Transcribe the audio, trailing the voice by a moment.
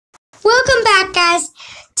Welcome back, guys.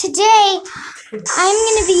 Today I'm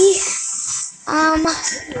gonna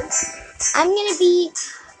be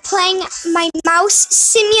playing my mouse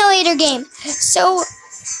simulator game. So,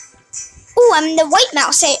 I'm the white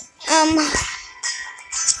mouse. I'm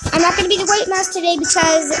not gonna be the white mouse today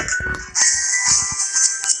because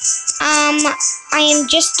I am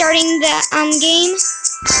just starting the game.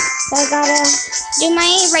 So I gotta do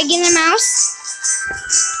my regular mouse.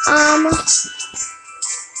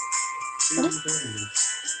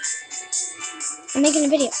 I'm making a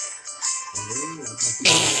video.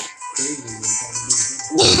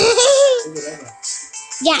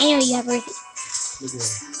 Yeah, I know you have Ruthie.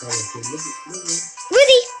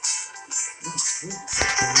 Ruthie!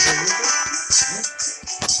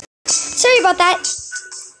 Sorry about that.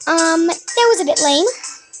 That was a bit lame.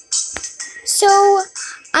 So,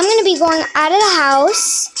 I'm gonna be going out of the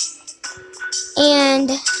house, and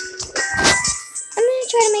I'm gonna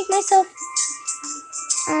try to make myself,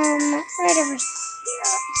 right over here.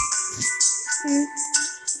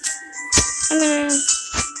 I'm gonna,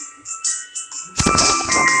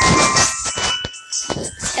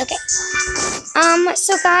 okay.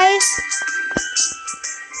 So guys,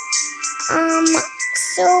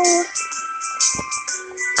 so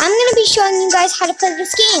I'm gonna be showing you guys how to play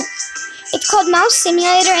this game. It's called Mouse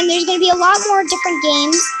Simulator, and there's gonna be a lot more different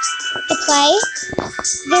games to play.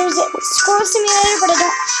 There's Squirrel Simulator, but I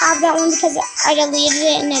don't have that one because I deleted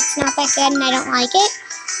it and it's not that good and I don't like it.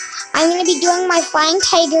 I'm going to be doing my Flying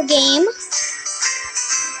Tiger game.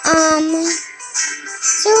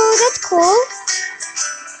 So that's cool.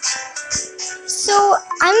 So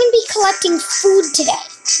I'm going to be collecting food today.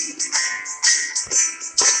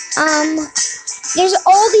 There's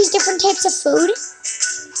all these different types of food.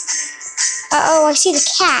 Uh-oh, I see the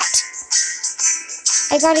cat.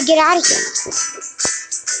 I gotta get out of here.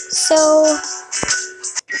 So,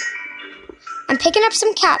 I'm picking up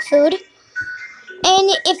some cat food.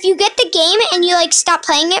 And if you get the game and you stop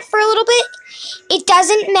playing it for a little bit, it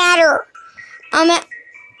doesn't matter.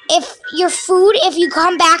 If you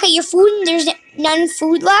come back at your food and there's none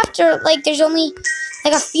food left, or there's only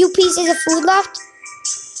a few pieces of food left.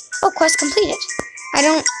 Oh, quest completed. I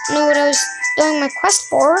don't know what I was doing my quest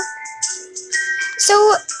for.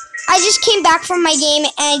 So, I just came back from my game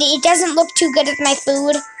and it doesn't look too good with my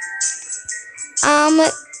food.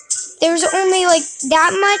 There's only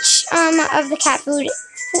that much of the cat food.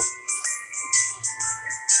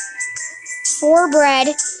 4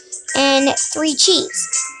 bread and 3 cheese.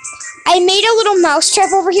 I made a little mouse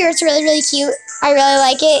trap over here. It's really, really cute. I really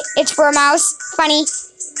like it. It's for a mouse. Funny.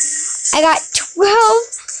 I got 12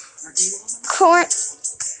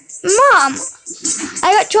 Mom!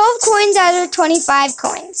 I got 12 coins out of 25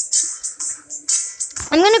 coins.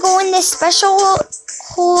 I'm going to go in this special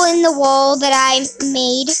hole in the wall that I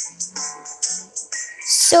made.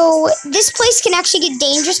 So, this place can actually get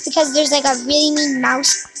dangerous because there's a really mean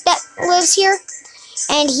mouse that lives here.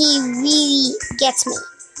 And he really gets me.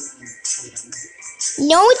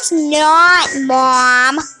 No, it's not,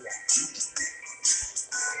 Mom.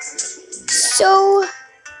 So,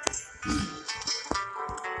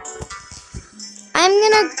 I'm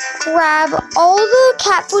gonna grab all the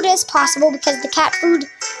cat food as possible because the cat food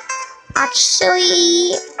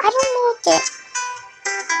actually, I don't know what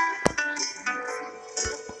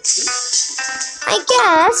I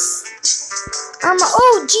guess,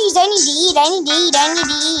 oh geez, I need to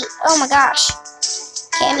eat. Oh my gosh.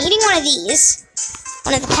 Okay, I'm eating one of these,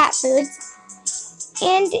 one of the cat foods,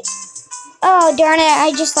 and, oh darn it,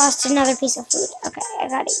 I just lost another piece of food. Okay, I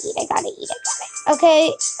gotta eat.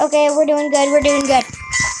 Okay, we're doing good.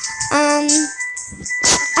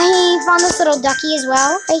 I found this little ducky as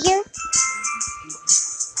well, right here.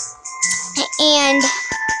 And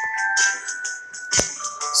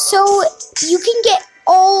so you can get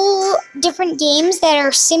all different games that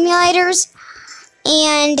are simulators,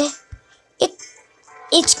 and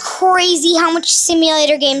it's crazy how much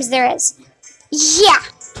simulator games there is. Yeah,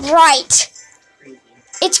 right.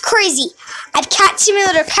 It's crazy. I have Cat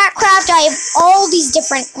Simulator, Catcraft, I have all these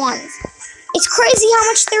different ones. It's crazy how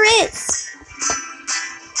much there is.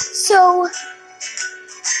 So,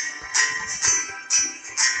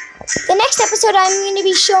 the next episode I'm going to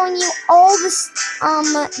be showing you all this,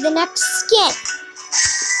 the next skin.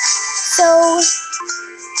 So,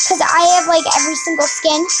 because I have every single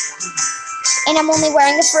skin, and I'm only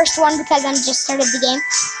wearing the first one because I just started the game.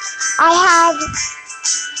 I have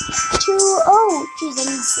 2, oh, geez, I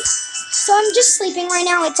need to sleep. So I'm just sleeping right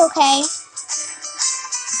now, it's okay.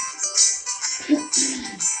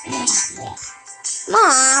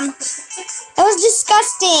 Mom, that was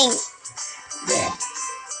disgusting.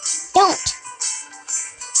 Don't.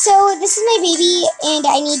 So this is my baby, and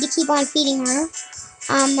I need to keep on feeding her.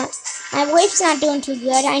 My wife's not doing too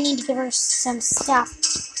good. I need to give her some stuff.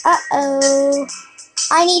 Uh-oh.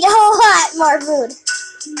 I need a whole lot more food.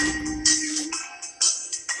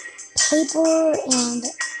 Paper and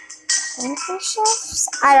handkerchiefs?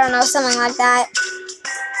 I don't know, something like that.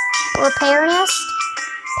 Repair nest?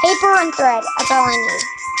 Paper and thread. That's all I need.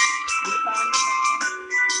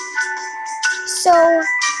 So,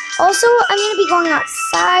 also, I'm going to be going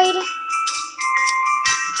outside.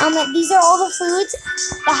 These are all the foods.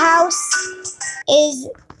 The house is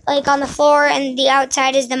like on the floor, and the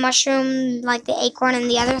outside is the mushroom, like the acorn and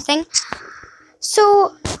the other thing.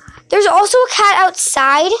 So, there's also a cat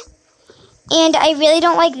outside, and I really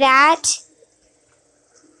don't like that.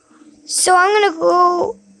 So, I'm going to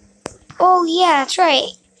go... Oh, yeah, that's right.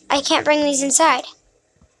 I can't bring these inside.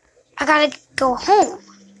 I gotta go home.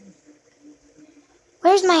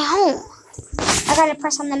 Where's my home? I gotta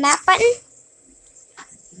press on the map button.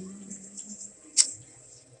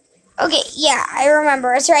 Okay, yeah, I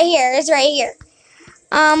remember. It's right here. It's right here.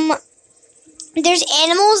 There's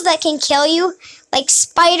animals that can kill you, like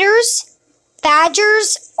spiders,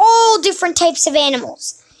 badgers, all different types of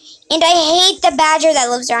animals. And I hate the badger that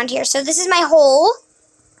lives around here. So this is my hole.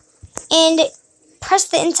 And press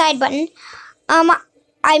the inside button. I'm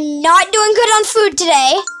not doing good on food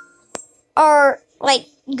today. Or, like,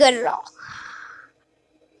 good at all.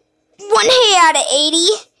 1 hay out of 80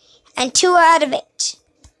 and 2 out of 8.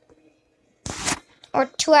 Or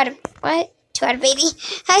 2 out of, what? 2 out of 80?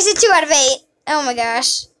 I said 2 out of 8. Oh my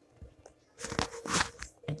gosh.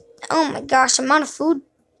 Oh my gosh, amount of food.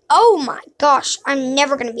 Oh my gosh, I'm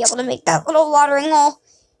never going to be able to make that little watering hole.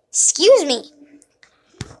 Excuse me.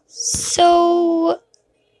 So,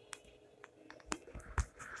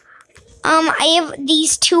 I have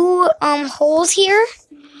these 2 holes here,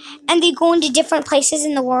 and they go into different places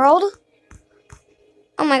in the world.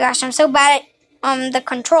 Oh my gosh, I'm so bad at the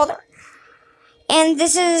controller. And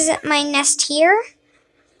this is my nest here.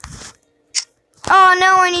 Oh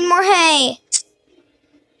no, I need more hay.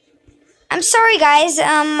 I'm sorry guys,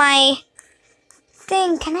 my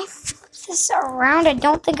thing, can I flip this around? I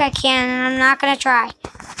don't think I can, and I'm not gonna try.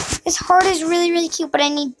 This heart is really, really cute, but I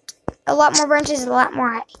need a lot more branches and a lot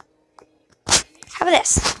more hay. How about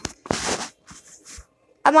this?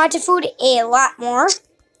 I'm onto food a lot more.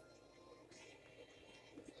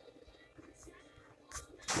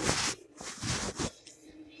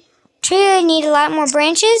 I need a lot more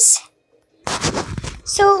branches.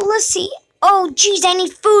 So let's see. Oh geez, I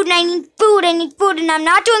need food and I need food, and I'm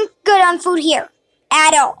not doing good on food here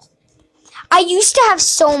at all. I used to have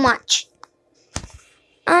so much.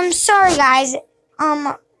 I'm sorry guys.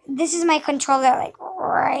 This is my controller, like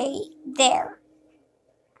right there.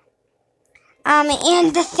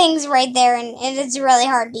 And the thing's right there, and it's really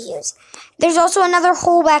hard to use. There's also another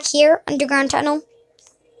hole back here, underground tunnel.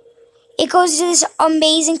 It goes to this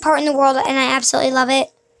amazing part in the world, and I absolutely love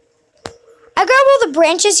it. I grab all the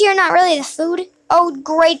branches here, not really the food. Oh,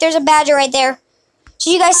 great, there's a badger right there.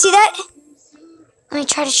 Did you guys see that? Let me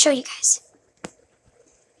try to show you guys.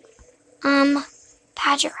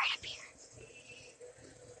 Badger right up here.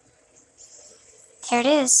 There it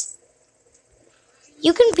is.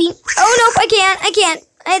 You can beat... Oh, nope, I can't.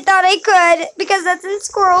 I thought I could, because that's in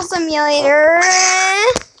Squirrel Simulator.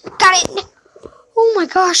 Got it. Oh my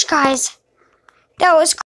gosh, guys. That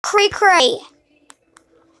was cray-cray.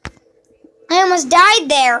 I almost died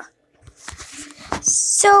there.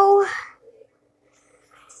 So,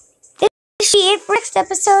 this should be it for next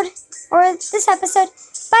episode, or this episode.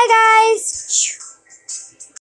 Bye, guys.